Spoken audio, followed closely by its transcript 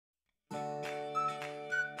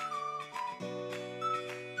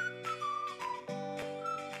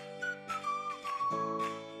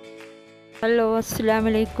Hello അസ്സലാമു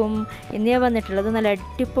അലൈക്കും. ഇന്ന് ഞാൻ വന്നിട്ടുള്ളത് നല്ല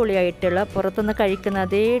അടിപൊളിയായിട്ടുള്ള പുറത്തുനിന്ന് കഴിക്കുന്ന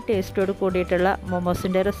അതേ ടേസ്റ്റോട് കൂടിയിട്ടുള്ള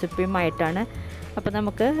മോമോസിൻ്റെ റെസിപ്പിയുമായിട്ടാണ്. അപ്പോൾ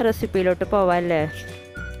നമുക്ക് റെസിപ്പിയിലോട്ട് പോവാമല്ലേ.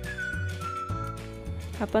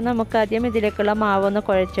 അപ്പോൾ നമുക്ക് ആദ്യം ഇതിലേക്കുള്ള മാവൊന്ന്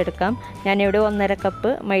കുഴച്ചെടുക്കാം. ഞാനിവിടെ 1.5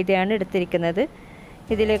 കപ്പ് മൈദയാണ് എടുത്തിരിക്കുന്നത്.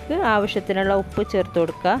 ഇതിലേക്ക് ആവശ്യത്തിനുള്ള ഉപ്പ് ചേർത്ത്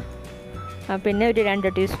കൊടുക്കുക. പിന്നെ ഒരു 2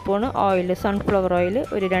 ടീസ്പൂൺ ഓയിൽ, സൺഫ്ലവർ ഓയിൽ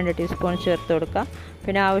ഒരു 2 ടീസ്പൂൺ ചേർത്ത് കൊടുക്കുക.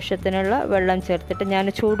 പിന്നെ ആവശ്യത്തിനുള്ള വെള്ളം ചേർത്തിട്ട്, ഞാൻ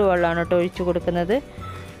ചൂടുവെള്ളമാണ് കേട്ടോ ഒഴിച്ച് കൊടുക്കുന്നത്.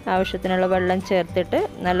 ആവശ്യത്തിനുള്ള വെള്ളം ചേർത്തിട്ട്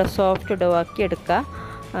നല്ല സോഫ്റ്റ് ഡോ ആക്കി എടുക്കുക.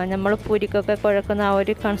 നമ്മൾ പൂരിക്കൊക്കെ കുഴക്കുന്ന ആ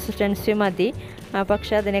ഒരു കൺസിസ്റ്റൻസി മതി,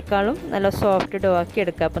 പക്ഷേ അതിനേക്കാളും നല്ല സോഫ്റ്റ് ഡോ ആക്കി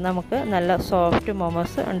എടുക്കുക. അപ്പോൾ നമുക്ക് നല്ല സോഫ്റ്റ്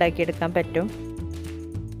മോമോസ് ഉണ്ടാക്കിയെടുക്കാൻ പറ്റും.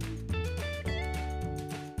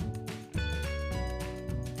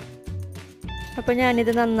 അപ്പോൾ ഞാനിത്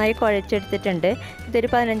നന്നായി കുഴച്ചെടുത്തിട്ടുണ്ട്. ഇതൊരു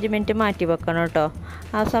 15 മിനിറ്റ് മാറ്റി വെക്കണം കേട്ടോ.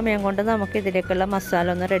 ആ സമയം കൊണ്ട് നമുക്ക് ഇതിലേക്കുള്ള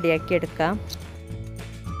മസാല ഒന്ന് റെഡിയാക്കി എടുക്കാം.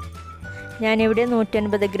 ഞാനിവിടെ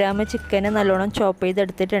 150 ഗ്രാം ചിക്കന് നല്ലോണം ചോപ്പ്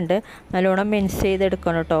ചെയ്തെടുത്തിട്ടുണ്ട്. നല്ലോണം മിൻസ്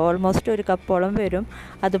ചെയ്തെടുക്കണം കേട്ടോ. ഓൾമോസ്റ്റ് 1 കപ്പോളം വരും.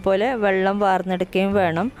 അതുപോലെ വെള്ളം വാർന്നെടുക്കുകയും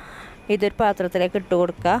വേണം. ഇതൊരു പാത്രത്തിലേക്ക് ഇട്ട്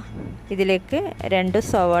കൊടുക്കുക. ഇതിലേക്ക് 2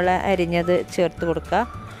 സവാള അരിഞ്ഞത് ചേർത്ത് കൊടുക്കുക.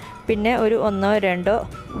 പിന്നെ ഒരു 1-2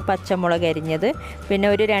 പച്ചമുളക് അരിഞ്ഞത്, പിന്നെ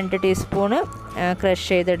ഒരു 2 ടീസ്പൂണ് ക്രഷ്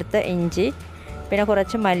ചെയ്തെടുത്ത ഇഞ്ചി, പിന്നെ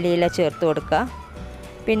കുറച്ച് മല്ലിയില ചേർത്ത് കൊടുക്കുക.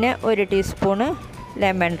 പിന്നെ 1 ടീസ്പൂണ്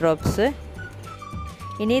ലെമൺ ഡ്രോപ്സ്.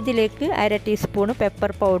 ഇനി ഇതിലേക്ക് 1/2 ടീസ്പൂണ്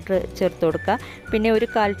പെപ്പർ പൗഡർ ചേർത്ത് കൊടുക്കുക. പിന്നെ ഒരു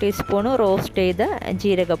 1/4 ടീസ്പൂണ് റോസ്റ്റ് ചെയ്ത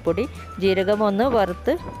ജീരകപ്പൊടി. ജീരകം ഒന്ന്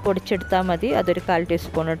വറുത്ത് പൊടിച്ചെടുത്താൽ മതി, അതൊരു 1/4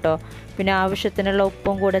 ടീസ്പൂൺ കേട്ടോ. പിന്നെ ആവശ്യത്തിനുള്ള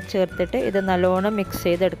ഉപ്പും കൂടെ ചേർത്തിട്ട് ഇത് നല്ലോണം മിക്സ്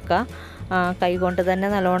ചെയ്തെടുക്കുക. കൈ കൊണ്ട് തന്നെ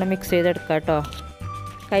നല്ലോണം മിക്സ് ചെയ്തെടുക്കുക കേട്ടോ.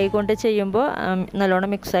 കൈ കൊണ്ട് ചെയ്യുമ്പോൾ നല്ലോണം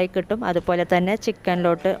മിക്സായി കിട്ടും. അതുപോലെ തന്നെ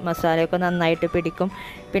ചിക്കനിലോട്ട് മസാലയൊക്കെ നന്നായിട്ട് പിടിക്കും.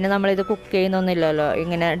 പിന്നെ നമ്മളിത് കുക്ക് ചെയ്യുന്നൊന്നുമില്ലല്ലോ,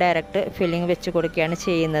 ഇങ്ങനെ ഡയറക്റ്റ് ഫില്ലിങ് വെച്ച് കൊടുക്കുകയാണ്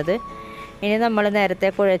ചെയ്യുന്നത്. ഇനി നമ്മൾ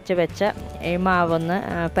നേരത്തെ കുഴച്ച് വെച്ച ഈ മാവൊന്ന്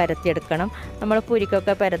പരത്തിയെടുക്കണം. നമ്മൾ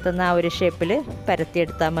പൂരിക്കൊക്കെ പരത്തുന്ന ആ ഒരു ഷേപ്പിൽ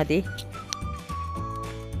പരത്തിയെടുത്താൽ മതി.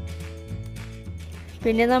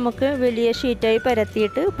 പിന്നെ നമുക്ക് വലിയ ഷീറ്റായി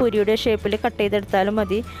പരത്തിയിട്ട് പൂരിയുടെ ഷേപ്പിൽ കട്ട് ചെയ്തെടുത്താലും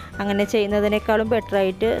മതി. അങ്ങനെ ചെയ്യുന്നതിനേക്കാളും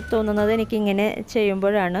ബെറ്ററായിട്ട് തോന്നുന്നത് എനിക്കിങ്ങനെ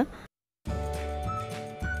ചെയ്യുമ്പോഴാണ്.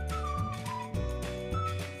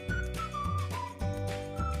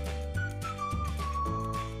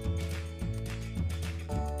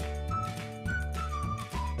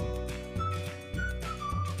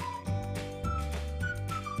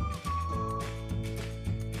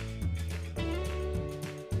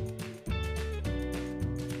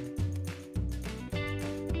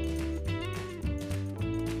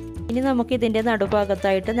 ഇനി നമുക്ക് ഇതിൻ്റെ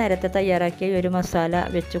നടുഭാഗത്തായിട്ട് നേരത്തെ തയ്യാറാക്കിയ ഒരു മസാല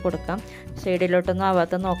വെച്ച് കൊടുക്കാം. സൈഡിലോട്ടൊന്നും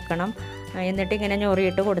ആവാത്ത നോക്കണം. എന്നിട്ട് ഇങ്ങനെ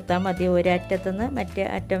ഞൊറിയിട്ട് കൊടുത്താൽ മതി. ഒരു അറ്റത്തുനിന്ന് മറ്റേ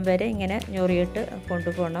അറ്റം വരെ ഇങ്ങനെ ഞൊറിയിട്ട്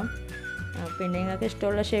കൊണ്ടുപോകണം. പിന്നെ നിങ്ങൾക്ക്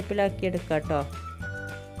ഇഷ്ടമുള്ള ഷേപ്പിലാക്കി എടുക്കാം കേട്ടോ.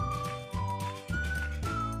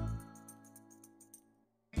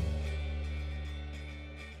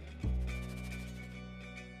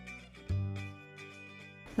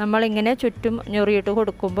 നമ്മളിങ്ങനെ ചുറ്റും ഞൊറിയിട്ട്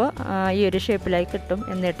കൊടുക്കുമ്പോൾ ഈ ഒരു ഷേപ്പിലായി കിട്ടും.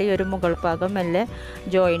 എന്നിട്ട് ഈ ഒരു മുകൾ ഭാഗം മെല്ലെ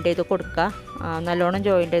ജോയിൻ്റ് ചെയ്ത് കൊടുക്കുക. നല്ലോണം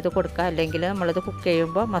ജോയിൻ്റ് ചെയ്ത് കൊടുക്കുക, അല്ലെങ്കിൽ നമ്മളത് കുക്ക്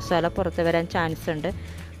ചെയ്യുമ്പോൾ മസാല പുറത്ത് വരാൻ ചാൻസ് ഉണ്ട്.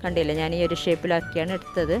 കണ്ടില്ലേ, ഞാൻ ഈ ഒരു ഷേപ്പിലാക്കിയാണ്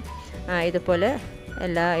എടുത്തത്. ഇതുപോലെ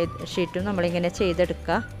എല്ലാ ഷീറ്റും നമ്മളിങ്ങനെ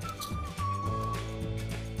ചെയ്തെടുക്കുക.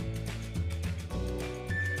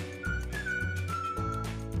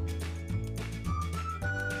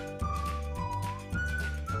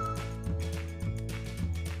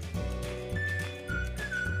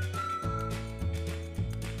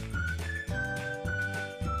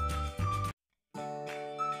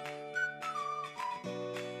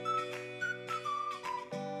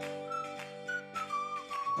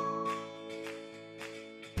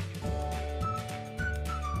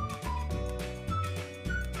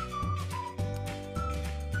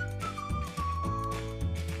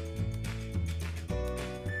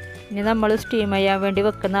 ഇനി നമ്മൾ സ്റ്റീം ചെയ്യാൻ വേണ്ടി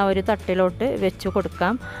വെക്കുന്ന ആ ഒരു തട്ടിലോട്ട് വെച്ച്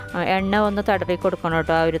കൊടുക്കാം. എണ്ണ ഒന്ന് തടവി കൊടുക്കണം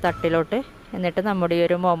കേട്ടോ ആ ഒരു തട്ടിലോട്ട്. എന്നിട്ട് നമ്മുടെ ഈ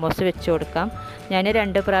ഒരു മോമോസ് വെച്ച് കൊടുക്കാം. ഞാൻ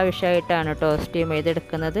 2 പ്രാവശ്യമായിട്ടാണ് കേട്ടോ സ്റ്റീം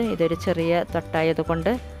ചെയ്തെടുക്കുന്നത്. ഇതൊരു ചെറിയ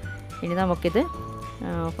തട്ടായതുകൊണ്ട് ഇനി നമുക്കിത്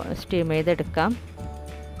സ്റ്റീം ചെയ്തെടുക്കാം.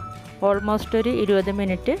 ഓൾമോസ്റ്റ് ഒരു 20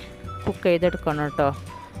 മിനിറ്റ് കുക്ക് ചെയ്തെടുക്കണം കേട്ടോ.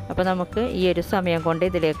 അപ്പോൾ നമുക്ക് ഈ ഒരു സമയം കൊണ്ട്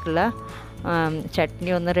ഇതിലേക്കുള്ള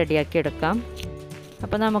ചട്നി ഒന്ന് റെഡിയാക്കി എടുക്കാം.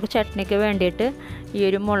 അപ്പോൾ നമുക്ക് ചട്നിക്ക് വേണ്ടിയിട്ട് ഈ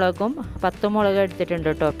ഒരു മുളകും 10 മുളക് എടുത്തിട്ടുണ്ട്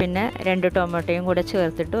കേട്ടോ. പിന്നെ 2 ടൊമാറ്റോയും കൂടെ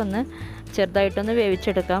ചേർത്തിട്ട് ഒന്ന് ചെറുതായിട്ടൊന്ന്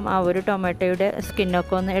വേവിച്ചെടുക്കാം. ആ ഒരു ടൊമാറ്റോയുടെ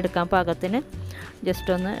സ്കിന്നൊക്കെ ഒന്ന് എടുക്കാൻ പാകത്തിന്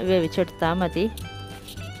ജസ്റ്റ് ഒന്ന് വേവിച്ചെടുത്താൽ മതി.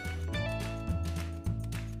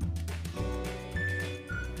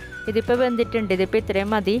 ഇതിപ്പോൾ വെന്തിട്ടുണ്ട്. ഇതിപ്പോൾ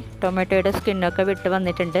ഇത്രയും മതി. ടൊമാറ്റോയുടെ സ്കിന്നൊക്കെ വിട്ട്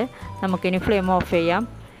വന്നിട്ടുണ്ട്. നമുക്കിനി ഫ്ലെയിം ഓഫ് ചെയ്യാം.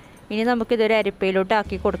 ഇനി നമുക്കിതൊരു അരിപ്പയിലോട്ട്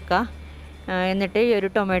ആക്കി കൊടുക്കാം. എന്നിട്ട് ഈ ഒരു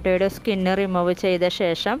ടൊമാറ്റോയുടെ സ്കിന്ന് റിമൂവ് ചെയ്ത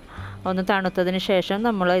ശേഷം ഒന്ന് തണുത്തതിന് ശേഷം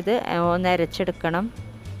നമ്മളിത് ഒന്ന് അരച്ചെടുക്കണം.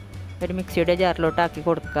 ഒരു മിക്സിയുടെ ജാറിലോട്ട് ആക്കി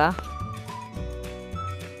കൊടുക്കുക.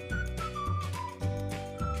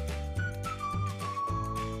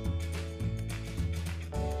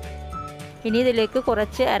 ഇനി ഇതിലേക്ക്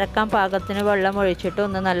കുറച്ച് അരക്കാൻ പാകത്തിന് വെള്ളം ഒഴിച്ചിട്ട്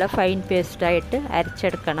ഒന്ന് നല്ല ഫൈൻ പേസ്റ്റായിട്ട്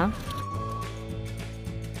അരച്ചെടുക്കണം.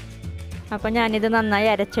 അപ്പോൾ ഞാനിത് നന്നായി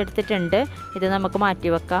അരച്ചെടുത്തിട്ടുണ്ട്. ഇത് നമുക്ക് മാറ്റി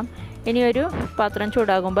വെക്കാം. ഇനി ഒരു പാത്രം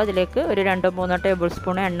ചൂടാകുമ്പോൾ അതിലേക്ക് ഒരു 2-3 ടേബിൾ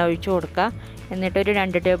സ്പൂൺ എണ്ണ ഒഴിച്ച് കൊടുക്കുക. എന്നിട്ട് ഒരു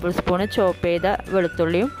 2 ടേബിൾ സ്പൂൺ ചോപ്പ് ചെയ്ത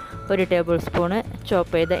വെളുത്തുള്ളിയും 1 ടേബിൾ സ്പൂൺ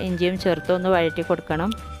ചോപ്പ് ചെയ്ത ഇഞ്ചിയും ചേർത്ത് ഒന്ന് വഴറ്റി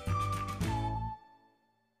കൊടുക്കണം.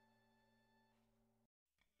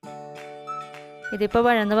 ഇതിപ്പോൾ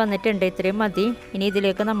വഴന്ന് വന്നിട്ടുണ്ട്. ഇത്രയും മതി. ഇനി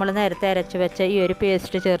ഇതിലേക്ക് നമ്മൾ നേരത്തെ അരച്ച് വെച്ച ഈ ഒരു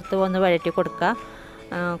പേസ്റ്റ് ചേർത്ത് ഒന്ന് വഴറ്റി കൊടുക്കുക.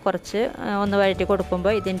 കുറച്ച് ഒന്ന് വഴറ്റി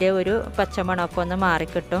കൊടുക്കുമ്പോൾ ഇതിൻ്റെ ഒരു പച്ചമണമൊക്കെ ഒന്ന്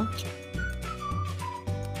മാറിക്കിട്ടും.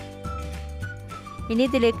 ഇനി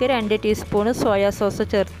ഇതിലേക്ക് 2 ടീസ്പൂൺ സോയാ സോസ്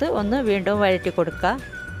ചേർത്ത് ഒന്ന് വീണ്ടും വഴറ്റി കൊടുക്കുക.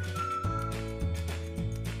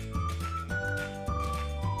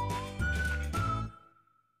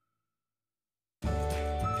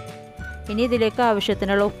 ഇനി ഇതിലേക്ക്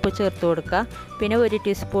ആവശ്യത്തിനുള്ള ഉപ്പ് ചേർത്ത് കൊടുക്കുക. പിന്നെ 1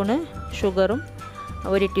 ടീസ്പൂണ് ഷുഗറും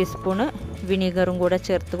 1 ടീസ്പൂണ് വിനീഗറും കൂടെ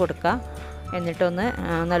ചേർത്ത് കൊടുക്കുക. എന്നിട്ടൊന്ന്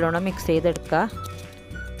നല്ലോണം മിക്സ് ചെയ്തെടുക്കുക.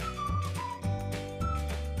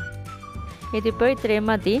 ഇതിപ്പോൾ ഇത്രയും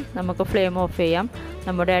മതി. നമുക്ക് ഫ്ലെയിം ഓഫ് ചെയ്യാം.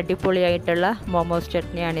 നമ്മുടെ അടിപൊളിയായിട്ടുള്ള മോമോസ്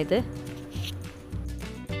ചട്നിയാണിത്.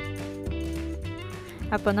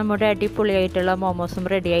 അപ്പോൾ നമ്മുടെ അടിപൊളിയായിട്ടുള്ള മോമോസും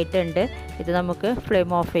റെഡി ആയിട്ടുണ്ട്. ഇത് നമുക്ക് ഫ്ലെയിം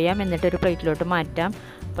ഓഫ് ചെയ്യാം. എന്നിട്ടൊരു പ്ലേറ്റിലോട്ട് മാറ്റാം.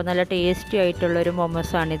 അപ്പോൾ നല്ല ടേസ്റ്റി ആയിട്ടുള്ളൊരു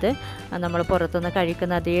മോമോസാണിത്. നമ്മൾ പുറത്തുനിന്ന്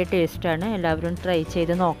കഴിക്കുന്ന അതേ ടേസ്റ്റാണ്. എല്ലാവരും ട്രൈ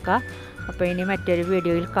ചെയ്ത് നോക്കുക. അപ്പോൾ ഇനി മറ്റൊരു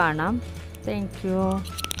വീഡിയോയിൽ കാണാം. Thank you.